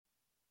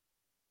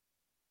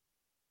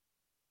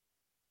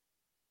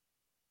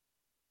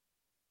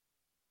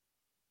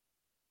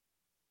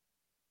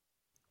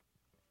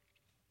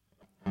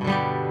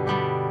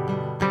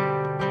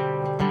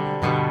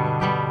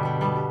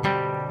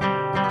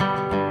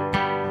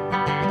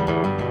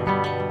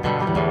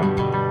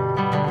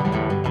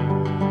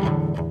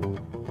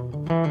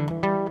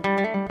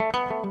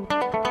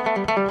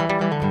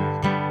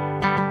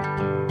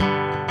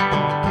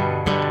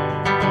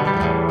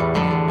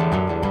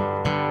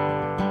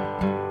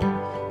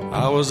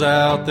I was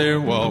out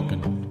there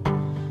walking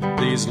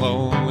these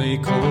lonely,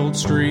 cold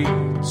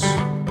streets.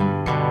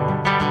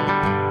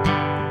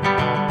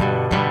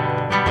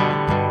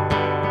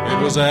 It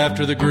was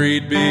after the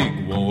great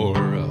big war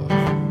of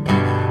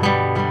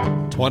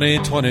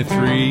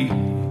 2023.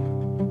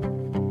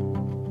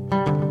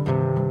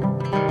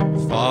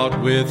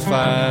 Fought with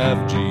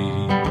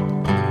 5G.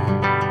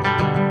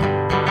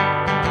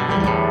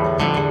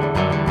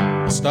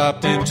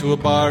 Stopped into a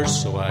bar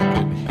so I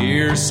could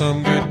hear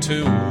some good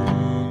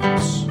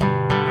tunes.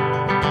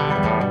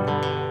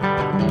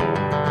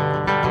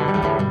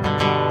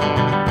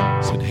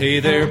 Said, hey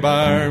there,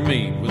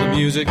 barmaid, will the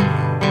music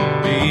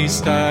be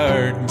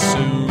starting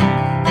soon?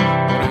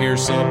 Wanna hear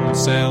something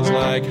sounds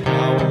like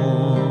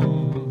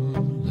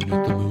howling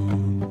at the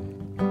moon.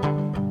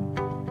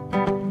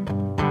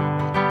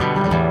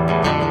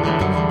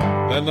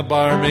 Then the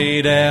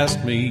barmaid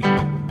asked me,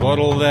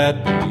 what'll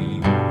that be?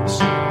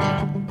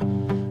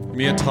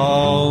 Me a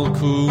tall,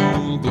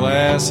 cool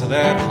glass of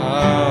that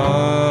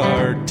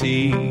hard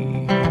tea.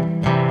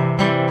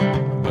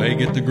 They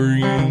get the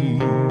green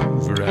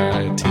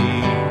variety.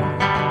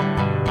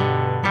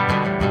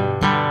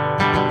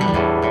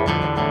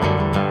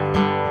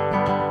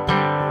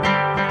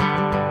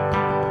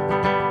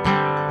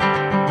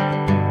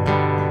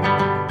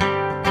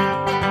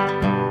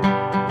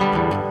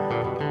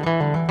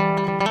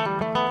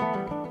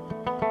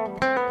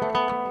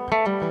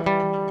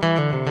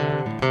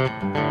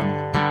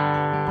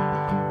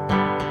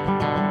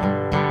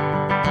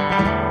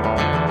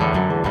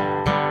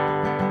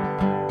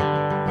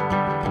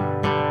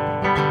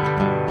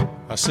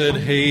 I said,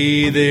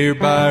 hey there,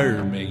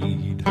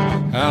 barmaid,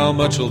 how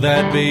much'll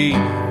that be?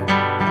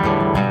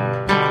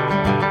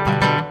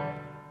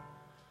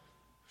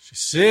 She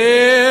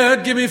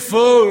said, give me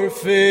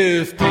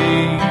 $4.50.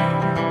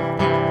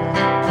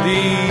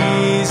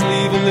 Please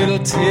leave a little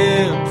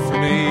tip for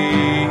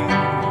me.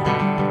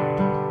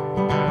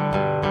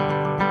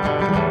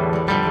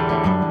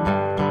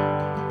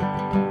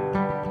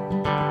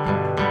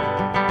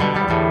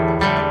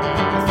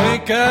 I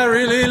think I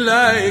really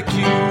like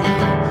you.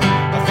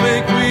 I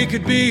think we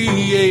could be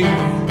a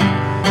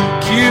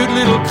cute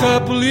little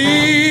couple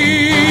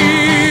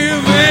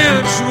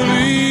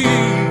eventually.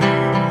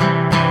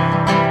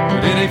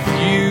 But in a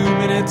few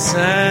minutes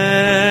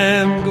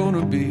I'm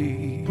gonna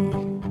be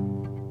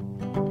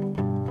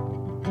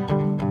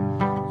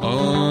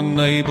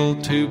unable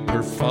to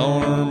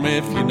perform,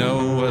 if you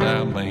know what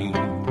I mean.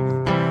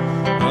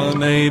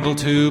 Unable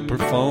to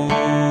perform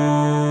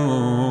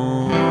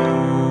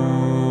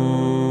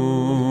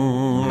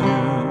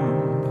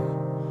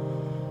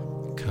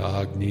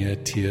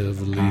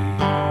cognitively.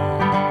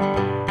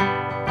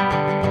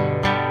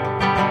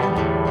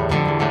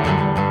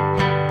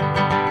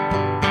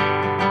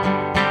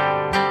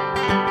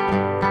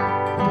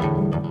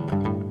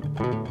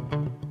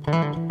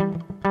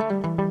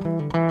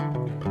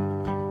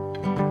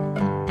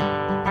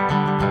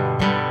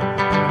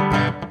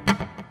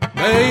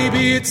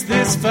 Maybe it's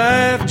this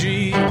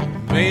 5G,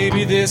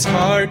 maybe this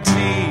hard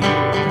tea.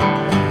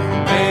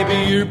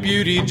 Maybe your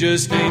beauty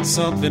just ain't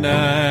something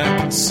I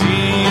can see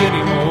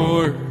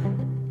anymore.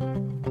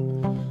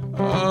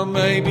 Or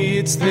maybe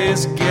it's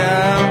this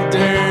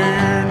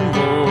goddamn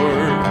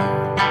war.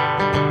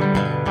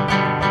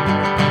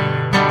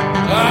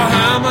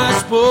 How am I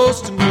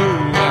supposed to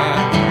know?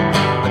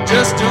 I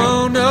just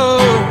don't know.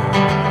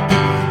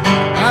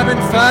 I've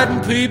been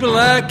fighting people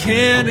I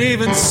can't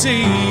even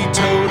see,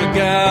 toe to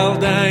gal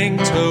dang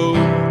toe.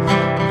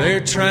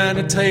 They're trying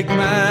to take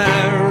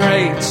my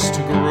rates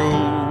to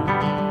grow.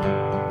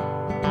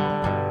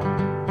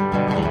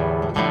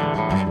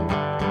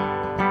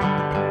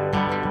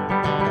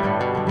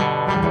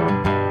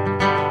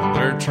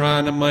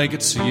 Trying to make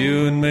it so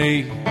you and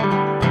me.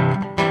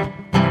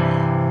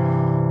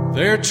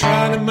 They're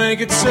trying to make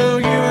it so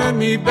you and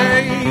me,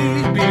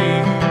 baby.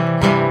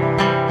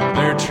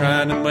 They're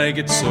trying to make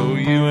it so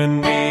you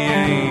and me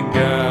ain't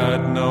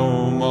got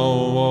no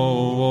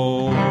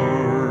more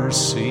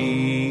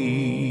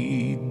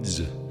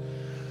seeds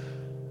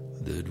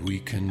that we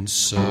can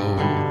sow.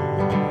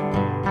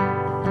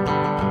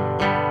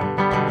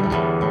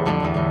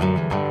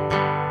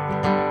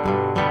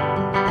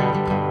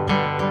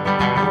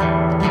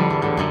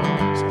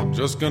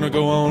 Just gonna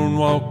go on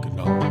walking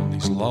on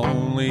these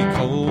lonely,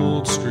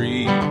 cold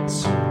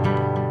streets.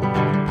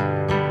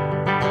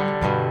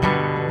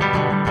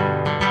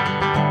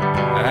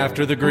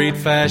 After the great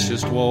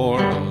fascist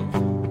war of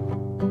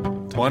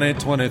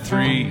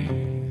 2023,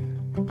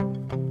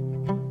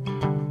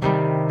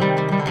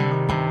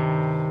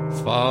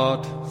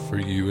 fought for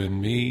you and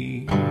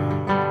me.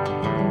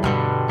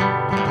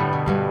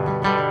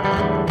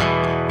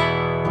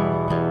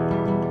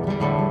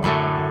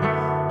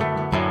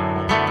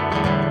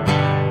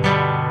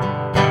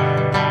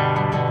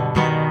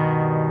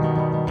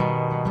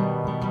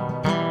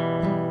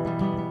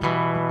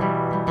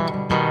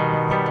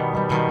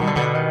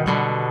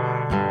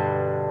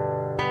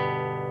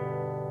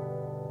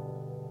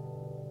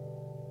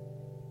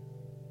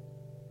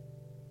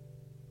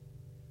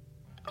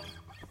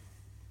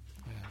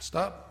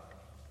 Stop.